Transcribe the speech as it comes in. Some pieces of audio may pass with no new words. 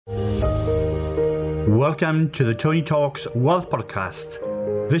Welcome to the Tony Talks Wealth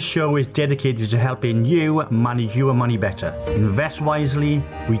Podcast. This show is dedicated to helping you manage your money better, invest wisely,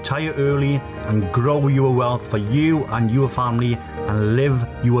 retire early, and grow your wealth for you and your family and live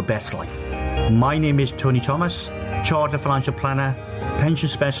your best life. My name is Tony Thomas, Chartered Financial Planner, Pension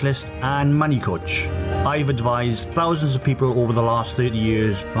Specialist, and Money Coach. I've advised thousands of people over the last 30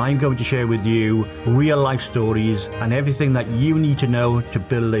 years. I'm going to share with you real life stories and everything that you need to know to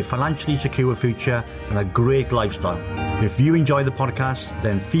build a financially secure future and a great lifestyle. If you enjoy the podcast,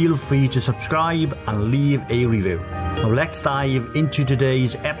 then feel free to subscribe and leave a review. Now let's dive into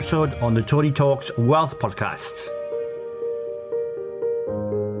today's episode on the Tony Talks Wealth Podcast.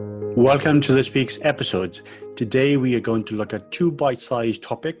 Welcome to this week's episode. Today we are going to look at two bite-sized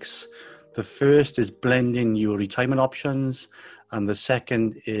topics. The first is blending your retirement options, and the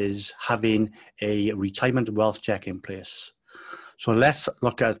second is having a retirement wealth check in place. So let's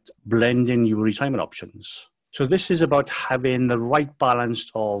look at blending your retirement options. So this is about having the right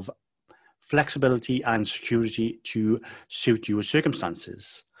balance of flexibility and security to suit your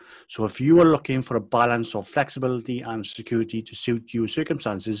circumstances. So if you are looking for a balance of flexibility and security to suit your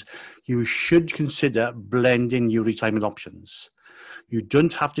circumstances, you should consider blending your retirement options. You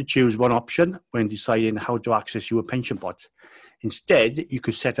don't have to choose one option when deciding how to access your pension pot. Instead, you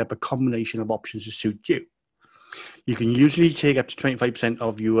could set up a combination of options to suit you. You can usually take up to 25%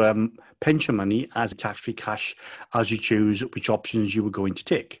 of your pension money as tax-free cash as you choose which options you are going to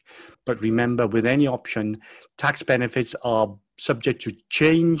take. But remember, with any option, tax benefits are subject to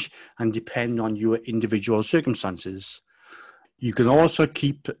change and depend on your individual circumstances. You can also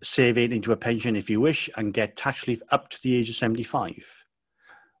keep saving into a pension if you wish and get tax relief up to the age of 75.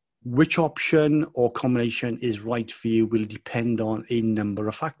 Which option or combination is right for you will depend on a number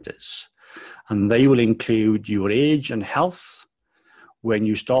of factors, and they will include your age and health, when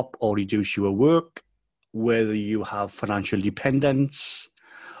you stop or reduce your work, whether you have financial dependence,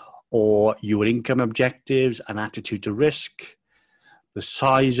 or your income objectives and attitude to risk, the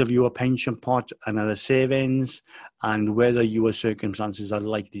size of your pension pot and other savings, and whether your circumstances are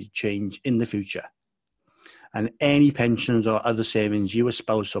likely to change in the future. And any pensions or other savings your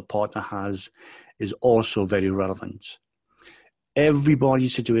spouse or partner has is also very relevant.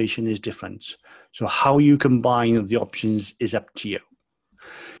 Everybody's situation is different, so how you combine the options is up to you.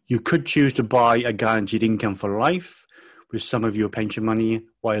 You could choose to buy a guaranteed income for life with some of your pension money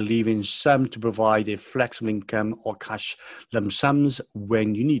while leaving some to provide a flexible income or cash lump sums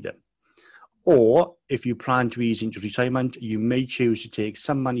when you need them. Or if you plan to ease into retirement, you may choose to take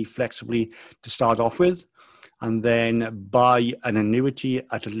some money flexibly to start off with and then buy an annuity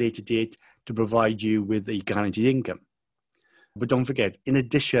at a later date to provide you with a guaranteed income. But don't forget, in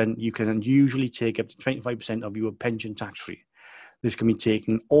addition, you can usually take up to 25% of your pension tax-free. This can be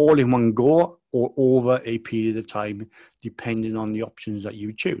taken all in one go or over a period of time, depending on the options that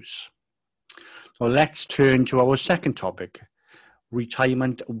you choose. So let's turn to our second topic,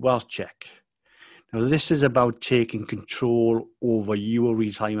 retirement wealth check. Now, this is about taking control over your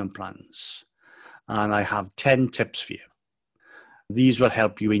retirement plans. And I have 10 tips for you. These will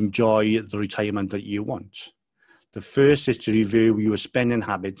help you enjoy the retirement that you want. The first is to review your spending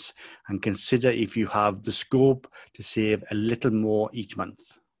habits and consider if you have the scope to save a little more each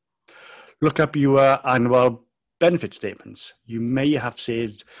month. Look up your annual benefit statements. You may have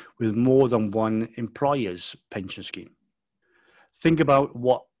saved with more than one employer's pension scheme. Think about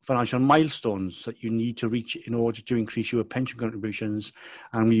what financial milestones that you need to reach in order to increase your pension contributions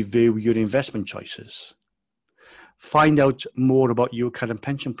and review your investment choices. Find out more about your current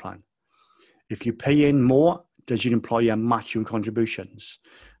pension plan. If you pay in more, does your employer match your contributions?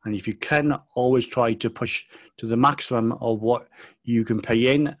 And if you can, always try to push to the maximum of what you can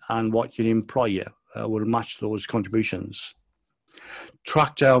pay in and what your employer will match those contributions.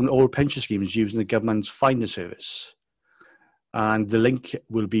 Track down all pension schemes using the government's Finder service. And the link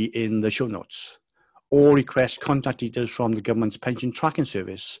will be in the show notes. Or request contact details from the government's pension tracking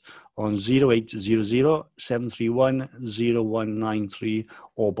service on 0800 731 0193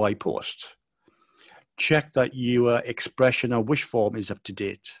 or by post. Check that your expression or wish form is up to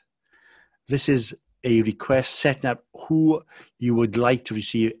date. This is a request setting up who you would like to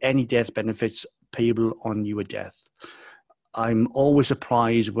receive any death benefits payable on your death. I'm always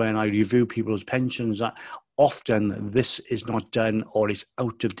surprised when I review people's pensions that often this is not done or is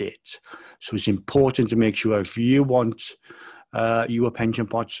out of date. So it's important to make sure if you want your pension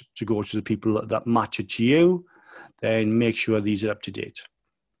pots to go to the people that match it to you, then make sure these are up to date.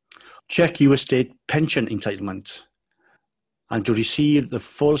 Check your state pension entitlement. And to receive the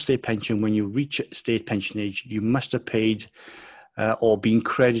full state pension when you reach state pension age, you must have paid or being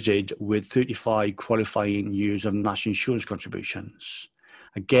credited with 35 qualifying years of national insurance contributions.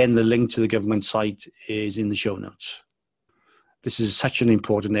 Again, the link to the government site is in the show notes. This is such an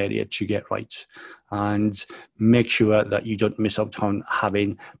important area to get right, and make sure that you don't miss out on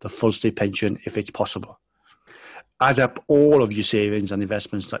having the full state pension if it's possible. Add up all of your savings and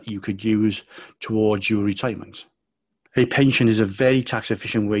investments that you could use towards your retirement. A pension is a very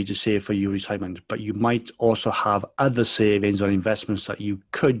tax-efficient way to save for your retirement, but you might also have other savings or investments that you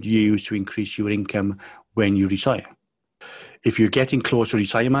could use to increase your income when you retire. If you're getting close to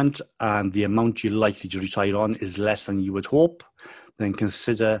retirement and the amount you're likely to retire on is less than you would hope, then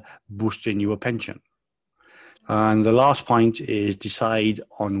consider boosting your pension. And the last point is decide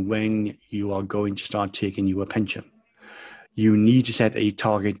on when you are going to start taking your pension. You need to set a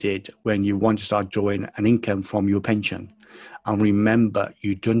target date when you want to start drawing an income from your pension. And remember,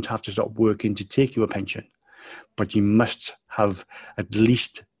 you don't have to stop working to take your pension, but you must have at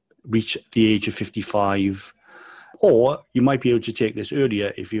least reached the age of 55, or you might be able to take this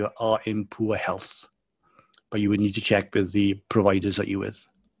earlier if you are in poor health, but you would need to check with the providers that you're with.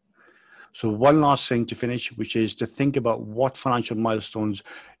 So one last thing to finish, which is to think about what financial milestones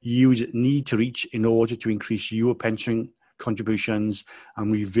you need to reach in order to increase your pension contributions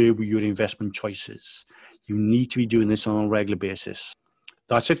and review your investment choices. You need to be doing this on a regular basis.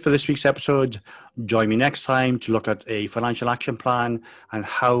 That's it for this week's episode. Join me next time to look at a financial action plan and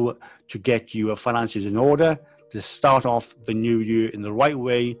how to get your finances in order to start off the new year in the right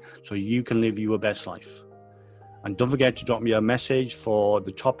way so you can live your best life. And don't forget to drop me a message for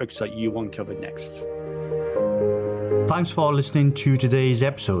the topics that you want covered next. Thanks for listening to today's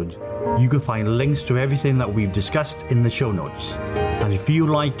episode. You can find links to everything that we've discussed in the show notes. And if you'd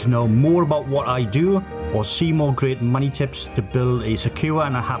like to know more about what I do or see more great money tips to build a secure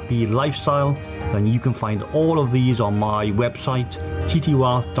and a happy lifestyle, then you can find all of these on my website,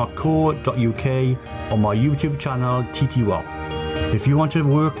 ttwealth.co.uk, or my YouTube channel, TT Wealth. If you want to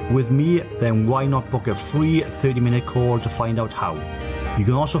work with me, then why not book a free 30-minute call to find out how. You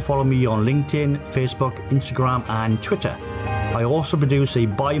can also follow me on LinkedIn, Facebook, Instagram, and Twitter. I also produce a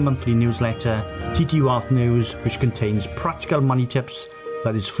bi-monthly newsletter, TT Wealth News, which contains practical money tips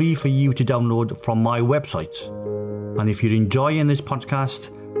that is free for you to download from my website. And if you're enjoying this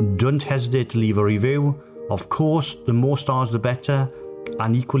podcast, don't hesitate to leave a review. Of course, the more stars the better,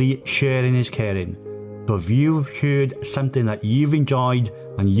 and equally, sharing is caring. So if you've heard something that you've enjoyed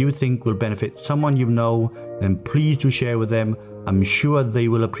and you think will benefit someone you know, then please do share with them. I'm sure they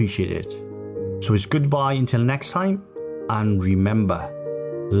will appreciate it. So it's goodbye until next time, and remember,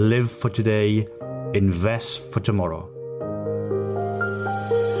 live for today, invest for tomorrow.